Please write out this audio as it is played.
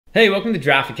Hey, welcome to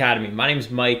Draft Academy. My name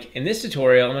is Mike. In this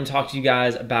tutorial, I'm going to talk to you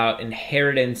guys about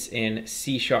inheritance in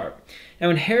C#. Now,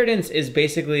 inheritance is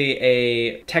basically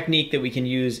a technique that we can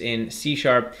use in C#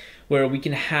 where we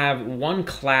can have one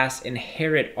class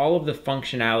inherit all of the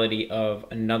functionality of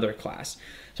another class.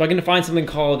 So I can define something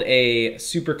called a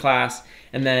superclass,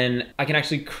 and then I can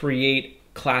actually create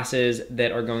classes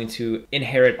that are going to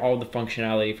inherit all of the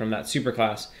functionality from that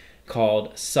superclass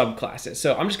called subclasses.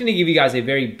 So I'm just going to give you guys a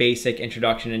very basic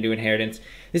introduction into inheritance.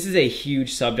 This is a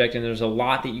huge subject and there's a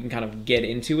lot that you can kind of get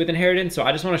into with inheritance. So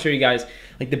I just want to show you guys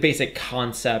like the basic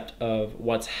concept of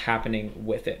what's happening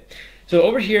with it. So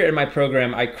over here in my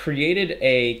program, I created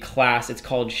a class. It's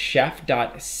called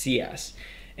chef.cs.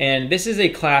 And this is a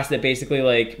class that basically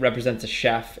like represents a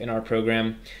chef in our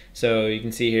program. So you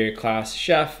can see here class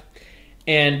chef.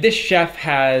 And this chef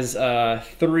has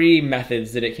three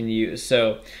methods that it can use.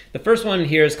 So the first one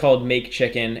here is called make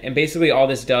chicken. And basically all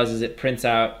this does is it prints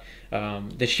out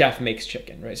the chef makes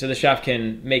chicken, right? So the chef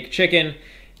can make chicken.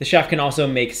 The chef can also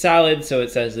make salad. So it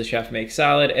says the chef makes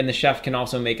salad. And the chef can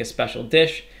also make a special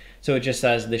dish. So it just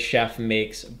says the chef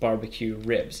makes barbecue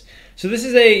ribs. So this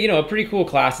is a pretty cool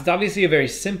class. It's obviously a very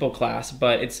simple class,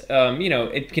 but it's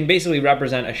it can basically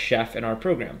represent a chef in our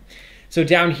program. So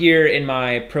down here in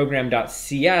my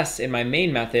program.cs, in my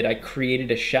main method, I created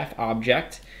a chef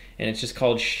object, and it's just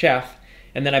called chef.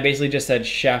 And then I basically just said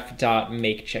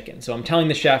chef.makeChicken. So I'm telling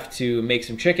the chef to make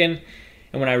some chicken.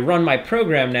 And when I run my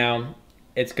program now,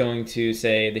 it's going to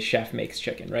say the chef makes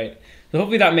chicken, right? So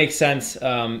hopefully that makes sense.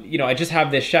 I just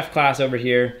have this chef class over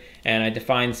here, and I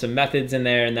defined some methods in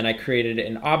there, and then I created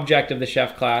an object of the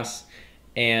chef class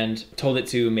and told it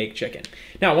to make chicken.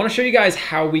 Now I want to show you guys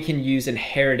how we can use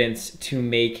inheritance to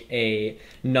make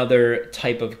another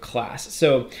type of class.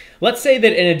 So let's say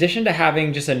that in addition to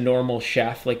having just a normal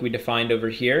chef like we defined over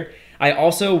here, I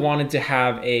also wanted to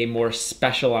have a more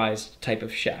specialized type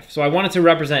of chef. So I wanted to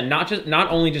represent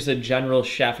not only just a general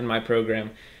chef in my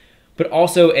program, but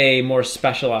also a more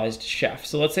specialized chef.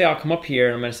 So let's say I'll come up here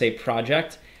and I'm going to say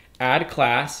project, add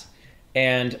class,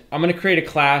 and I'm going to create a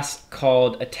class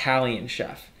called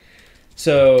ItalianChef.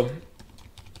 So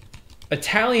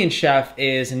ItalianChef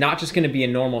is not just going to be a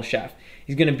normal chef.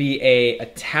 He's going to be an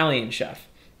Italian chef.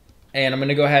 And I'm going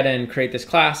to go ahead and create this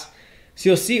class.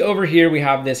 So you'll see over here we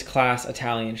have this class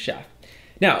ItalianChef.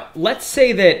 Now, let's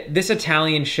say that this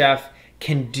Italian chef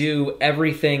can do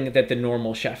everything that the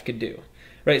normal chef could do.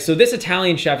 Right, so this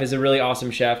Italian chef is a really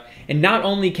awesome chef, and not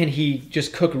only can he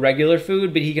just cook regular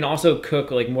food, but he can also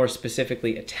cook like more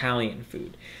specifically Italian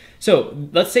food. So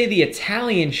let's say the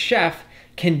Italian chef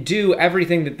can do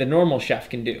everything that the normal chef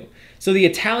can do. So the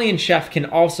Italian chef can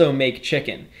also make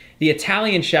chicken. The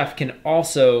Italian chef can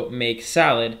also make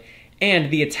salad,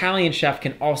 and the Italian chef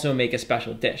can also make a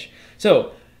special dish.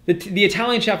 So the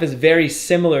Italian chef is very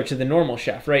similar to the normal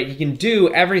chef, right? He can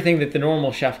do everything that the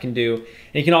normal chef can do, and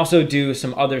he can also do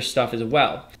some other stuff as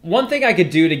well. One thing I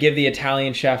could do to give the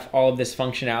Italian chef all of this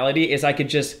functionality is I could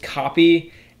just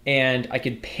copy and I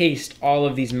could paste all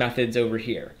of these methods over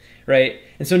here, right?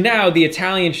 And so now the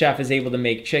Italian chef is able to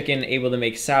make chicken, able to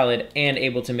make salad, and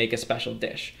able to make a special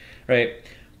dish, right?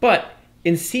 But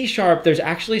in C#, there's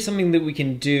actually something that we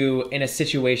can do in a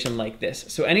situation like this.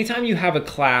 So anytime you have a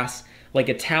class like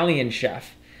ItalianChef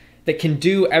that can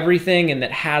do everything and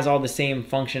that has all the same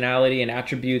functionality and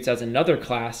attributes as another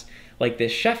class like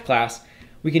this chef class,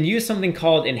 we can use something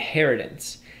called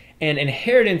inheritance. And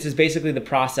inheritance is basically the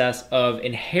process of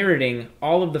inheriting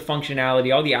all of the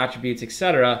functionality, all the attributes,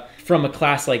 etc., from a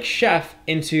class like chef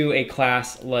into a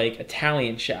class like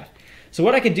ItalianChef. So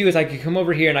what I could do is I could come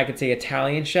over here and I could say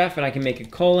ItalianChef, and I can make a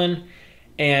colon,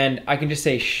 and I can just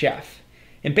say chef.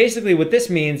 And basically what this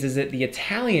means is that the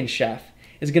Italian chef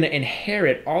is going to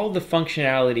inherit all the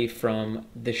functionality from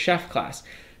the chef class.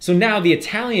 So now the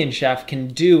Italian chef can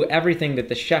do everything that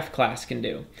the chef class can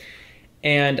do.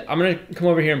 And I'm going to come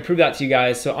over here and prove that to you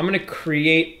guys. So I'm going to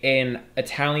create an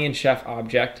Italian chef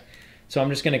object. So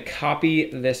I'm just going to copy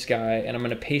this guy and I'm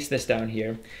going to paste this down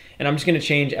here. And I'm just going to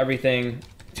change everything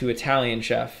to Italian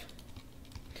chef.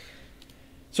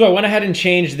 So I went ahead and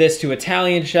changed this to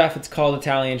ItalianChef. It's called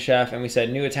ItalianChef, and we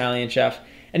said new ItalianChef.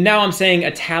 And now I'm saying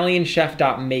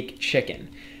ItalianChef.makeChicken.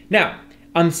 Now,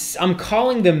 I'm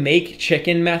calling the make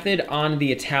chicken method on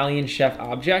the ItalianChef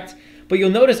object, but you'll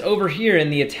notice over here in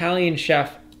the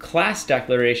ItalianChef class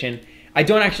declaration, I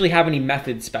don't actually have any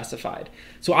methods specified.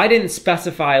 So I didn't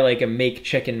specify like a make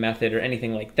chicken method or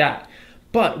anything like that.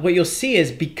 But what you'll see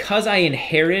is because I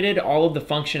inherited all of the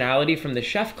functionality from the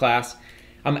chef class,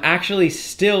 I'm actually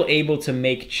still able to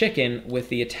make chicken with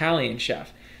the Italian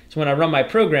chef. So when I run my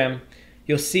program,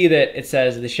 you'll see that it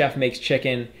says the chef makes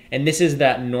chicken, and this is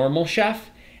that normal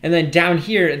chef. And then down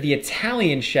here, the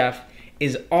Italian chef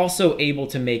is also able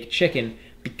to make chicken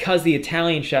because the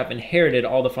Italian chef inherited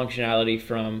all the functionality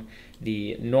from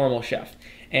the normal chef.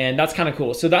 And that's kind of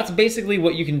cool. So that's basically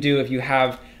what you can do if you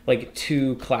have like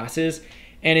two classes.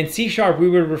 And in C#, we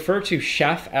would refer to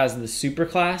chef as the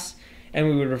superclass, and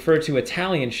we would refer to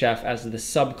Italian chef as the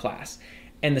subclass.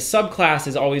 And the subclass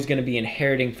is always going to be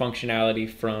inheriting functionality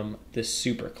from the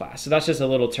superclass. So that's just a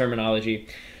little terminology.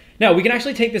 Now, we can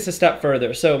actually take this a step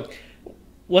further. So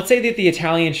let's say that the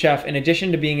Italian chef, in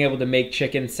addition to being able to make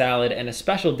chicken, salad, and a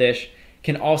special dish,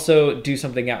 can also do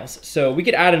something else. So we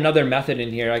could add another method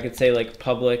in here. I could say like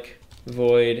public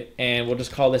void, and we'll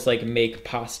just call this like make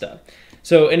pasta.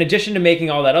 So in addition to making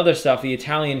all that other stuff, the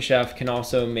Italian chef can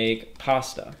also make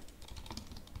pasta.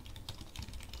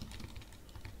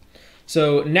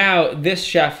 So now this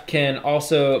chef can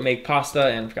also make pasta,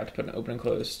 and I forgot to put an open and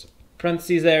closed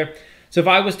parentheses there. So if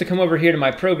I was to come over here to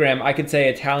my program, I could say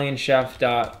Italian chef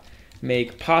dot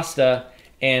make pasta,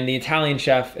 and the Italian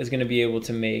chef is going to be able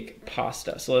to make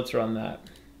pasta. So let's run that.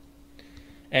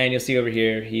 And you'll see over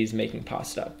here, he's making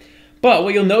pasta. But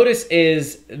what you'll notice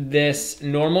is this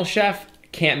normal chef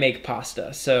can't make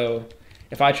pasta. So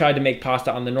if I tried to make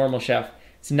pasta on the normal chef,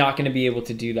 it's not going to be able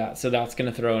to do that. So that's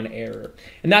going to throw an error.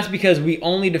 And that's because we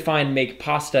only define make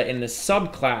pasta in the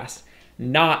subclass,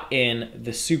 not in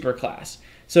the superclass.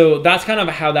 So that's kind of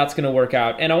how that's going to work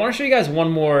out. And I want to show you guys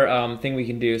one more thing we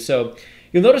can do. So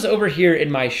you'll notice over here in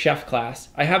my chef class,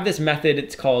 I have this method.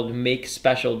 It's called make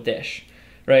special dish,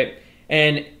 right?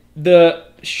 And the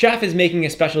chef is making a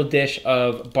special dish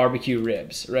of barbecue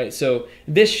ribs, right? So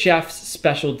this chef's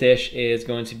special dish is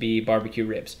going to be barbecue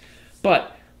ribs.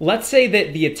 But let's say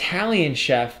that the Italian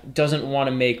chef doesn't want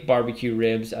to make barbecue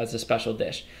ribs as a special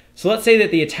dish. So let's say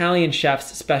that the Italian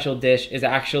chef's special dish is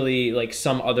actually like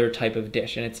some other type of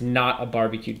dish, and it's not a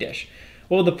barbecue dish.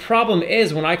 Well, the problem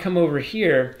is when I come over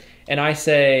here and I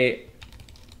say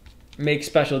make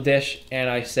special dish and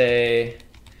I say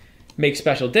make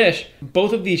special dish,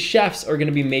 both of these chefs are going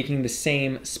to be making the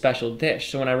same special dish.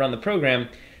 So when I run the program,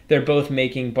 they're both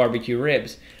making barbecue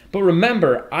ribs. But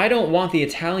remember, I don't want the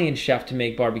Italian chef to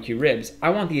make barbecue ribs. I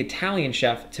want the Italian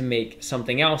chef to make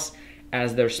something else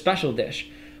as their special dish.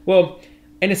 Well,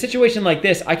 in a situation like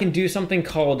this, I can do something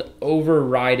called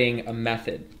overriding a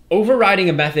method. Overriding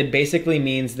a method basically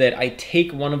means that I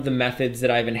take one of the methods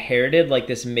that I've inherited, like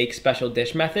this make special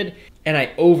dish method, and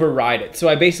I override it. So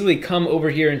I basically come over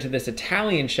here into this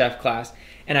Italian chef class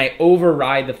and I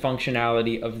override the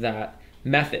functionality of that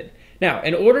method. Now,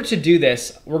 in order to do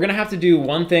this, we're going to have to do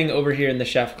one thing over here in the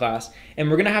chef class, and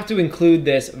we're going to have to include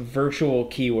this virtual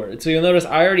keyword. So you'll notice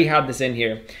I already have this in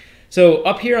here. So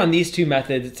up here on these two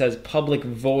methods, it says public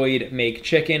void make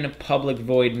chicken, public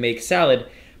void make salad.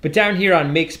 But down here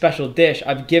on make special dish,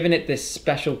 I've given it this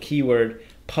special keyword,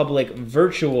 public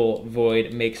virtual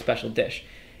void make special dish.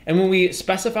 And when we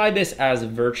specify this as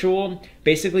virtual,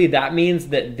 basically that means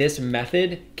that this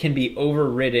method can be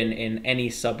overridden in any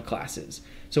subclasses.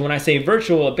 So when I say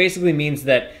virtual, it basically means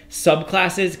that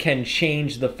subclasses can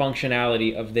change the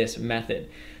functionality of this method.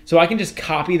 So I can just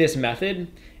copy this method,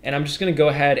 and I'm just going to go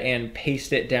ahead and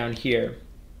paste it down here.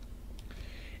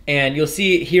 And you'll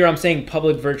see here I'm saying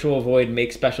public virtual void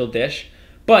make special dish.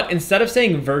 But instead of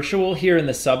saying virtual here in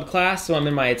the subclass, so I'm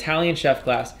in my Italian chef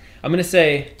class, I'm going to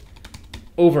say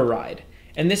override.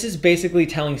 And this is basically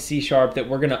telling C# that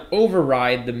we're going to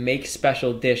override the make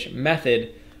special dish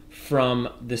method from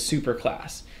the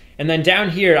superclass. And then down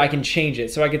here I can change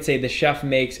it. So I could say the chef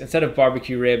makes, instead of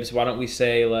barbecue ribs, why don't we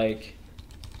say like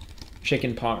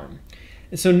chicken parm.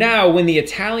 And so now when the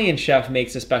Italian chef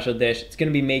makes a special dish, it's going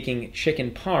to be making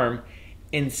chicken parm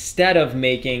instead of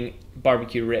making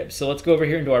barbecue ribs. So let's go over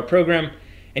here into our program,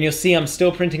 and you'll see I'm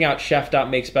still printing out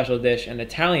chef.makeSpecialDish and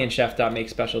Italian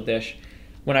chef.makeSpecialDish.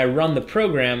 When I run the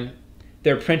program,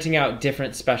 they're printing out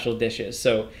different special dishes.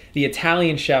 So the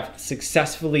Italian chef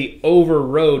successfully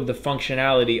overrode the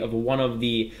functionality of one of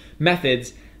the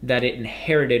methods that it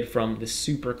inherited from the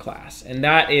superclass. And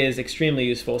that is extremely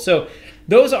useful. So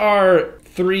those are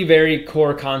three very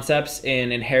core concepts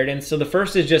in inheritance. So the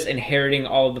first is just inheriting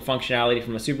all of the functionality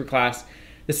from a superclass.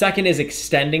 The second is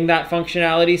extending that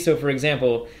functionality. So for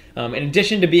example, in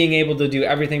addition to being able to do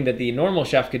everything that the normal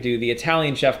chef could do, the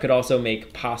Italian chef could also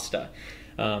make pasta.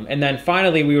 And then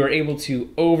finally, we were able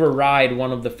to override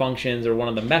one of the functions or one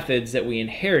of the methods that we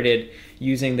inherited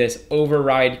using this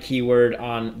override keyword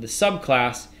on the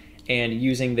subclass and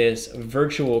using this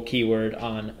virtual keyword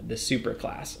on the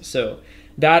superclass. So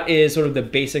that is sort of the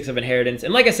basics of inheritance.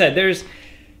 And like I said, there's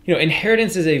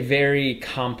Inheritance is a very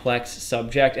complex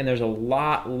subject, and there's a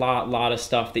lot of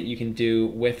stuff that you can do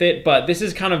with it. But this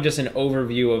is kind of just an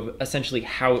overview of essentially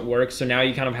how it works. So now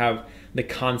you kind of have the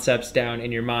concepts down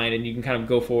in your mind, and you can kind of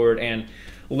go forward and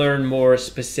learn more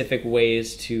specific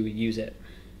ways to use it.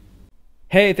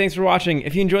 Hey, thanks for watching.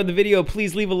 If you enjoyed the video,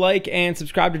 please leave a like and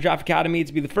subscribe to Draft Academy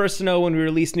to be the first to know when we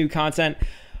release new content.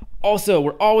 Also,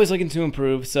 we're always looking to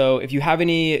improve, so if you have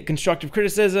any constructive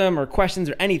criticism or questions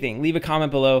or anything, leave a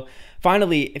comment below.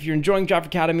 Finally, if you're enjoying Draft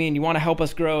Academy and you want to help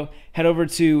us grow, head over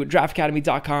to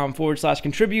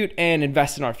draftacademy.com/contribute and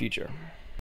invest in our future.